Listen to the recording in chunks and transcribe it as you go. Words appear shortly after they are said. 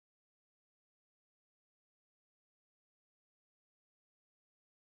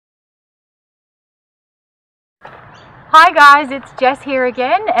Hi guys, it's Jess here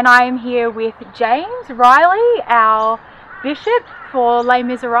again, and I am here with James Riley, our bishop for Les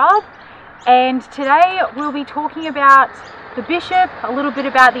Miserables, and today we'll be talking about the bishop, a little bit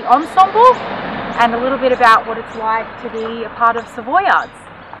about the ensemble, and a little bit about what it's like to be a part of Savoyards.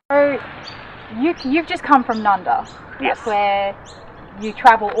 So you've just come from Nunda. Yes. That's where you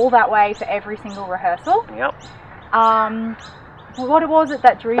travel all that way for every single rehearsal. Yep. What was it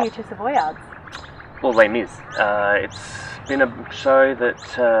that drew you to Savoyards? Well, Les Mis. It's been a show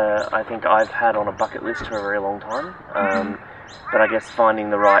that I think I've had on a bucket list for a very long time. But I guess finding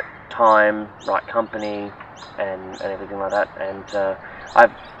the right time, right company, and everything like that. And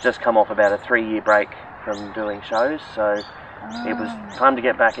I've just come off about a 3-year break from doing shows, so it was time to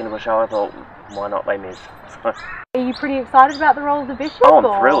get back into a show. I thought, why not Les Mis? So, are you pretty excited about the role of the bishop? oh,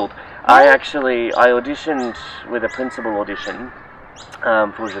 I'm thrilled. I auditioned with a principal audition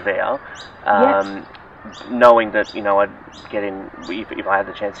for Savoyard, knowing that I'd get in if I had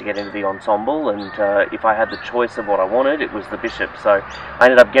the chance to get into the ensemble, and if I had the choice of what I wanted, it was the bishop. So I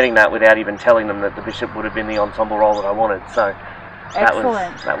ended up getting that without even telling them that the bishop would have been the ensemble role that I wanted. So that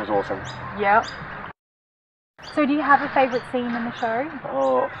was awesome. Yep. So do you have a favourite scene in the show?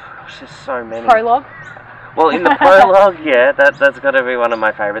 Oh, gosh, there's so many. Prologue? Well, in the prologue, yeah, that's got to be one of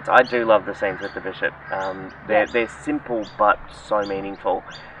my favourites. I do love the scenes with the bishop. They're simple but so meaningful.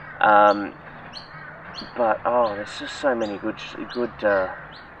 But there's just so many good, so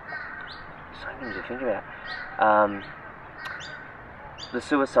many to think about. The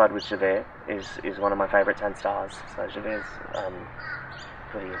suicide with Javert is one of my favourites, and stars. So Javert's a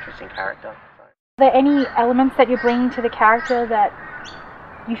pretty interesting character. Are there any elements that you're bringing to the character that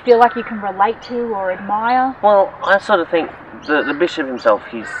you feel like you can relate to or admire? Well, I sort of think the bishop himself,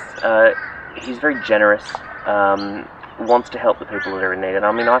 he's very generous, wants to help the people that are in need. And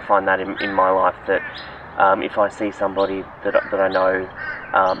I mean, I find that in my life that if I see somebody that I know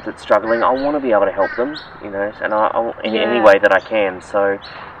that's struggling, I want to be able to help them, and in any way that I can. So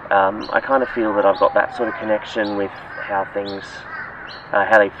I kind of feel that I've got that sort of connection with how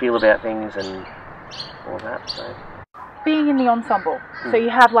they feel about things and all that. So. Being in the ensemble, so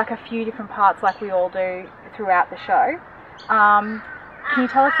you have like a few different parts like we all do throughout the show. Can you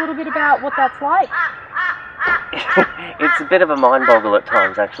tell us a little bit about what that's like? It's a bit of a mind boggle at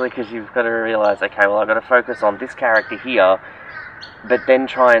times, actually, because you've got to realise, okay, well, I've got to focus on this character here, but then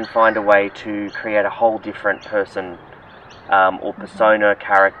try and find a way to create a whole different person or persona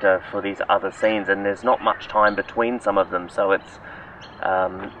character for these other scenes, and there's not much time between some of them, so it's,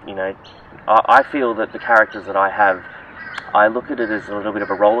 I feel that the characters that I have, I look at it as a little bit of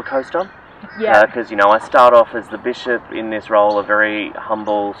a roller coaster. Yeah. Because, I start off as the bishop in this role, a very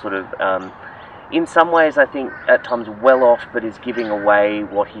humble sort of, in some ways I think at times well off, but is giving away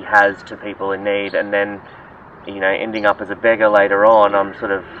what he has to people in need, and then, ending up as a beggar later on. I'm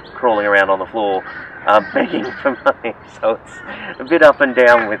sort of crawling around on the floor, begging for money. So it's a bit up and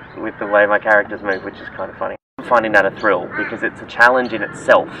down with the way my characters move, which is kind of funny. I'm finding that a thrill, because it's a challenge in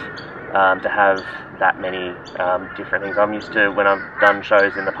itself. To have that many different things. I'm used to, when I've done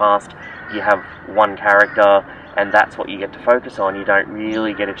shows in the past, you have one character and that's what you get to focus on. You don't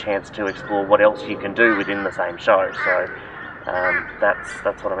really get a chance to explore what else you can do within the same show. So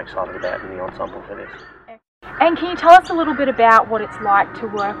that's what I'm excited about in the ensemble for this. And can you tell us a little bit about what it's like to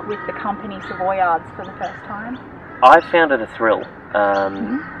work with the company Savoyards for the first time? I found it a thrill.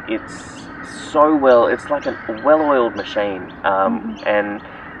 It's it's like a well-oiled machine, and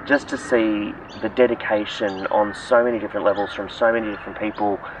just to see the dedication on so many different levels from so many different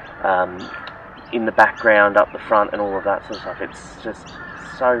people, in the background, up the front, and all of that sort of stuff. It's just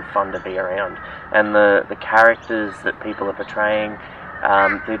so fun to be around. And the characters that people are portraying,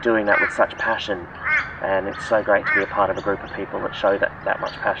 they're doing that with such passion. And it's so great to be a part of a group of people that show that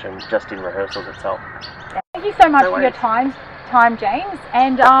much passion just in rehearsals itself. Thank you so much for your time, James.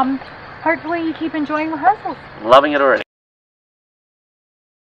 And hopefully you keep enjoying rehearsals. Loving it already.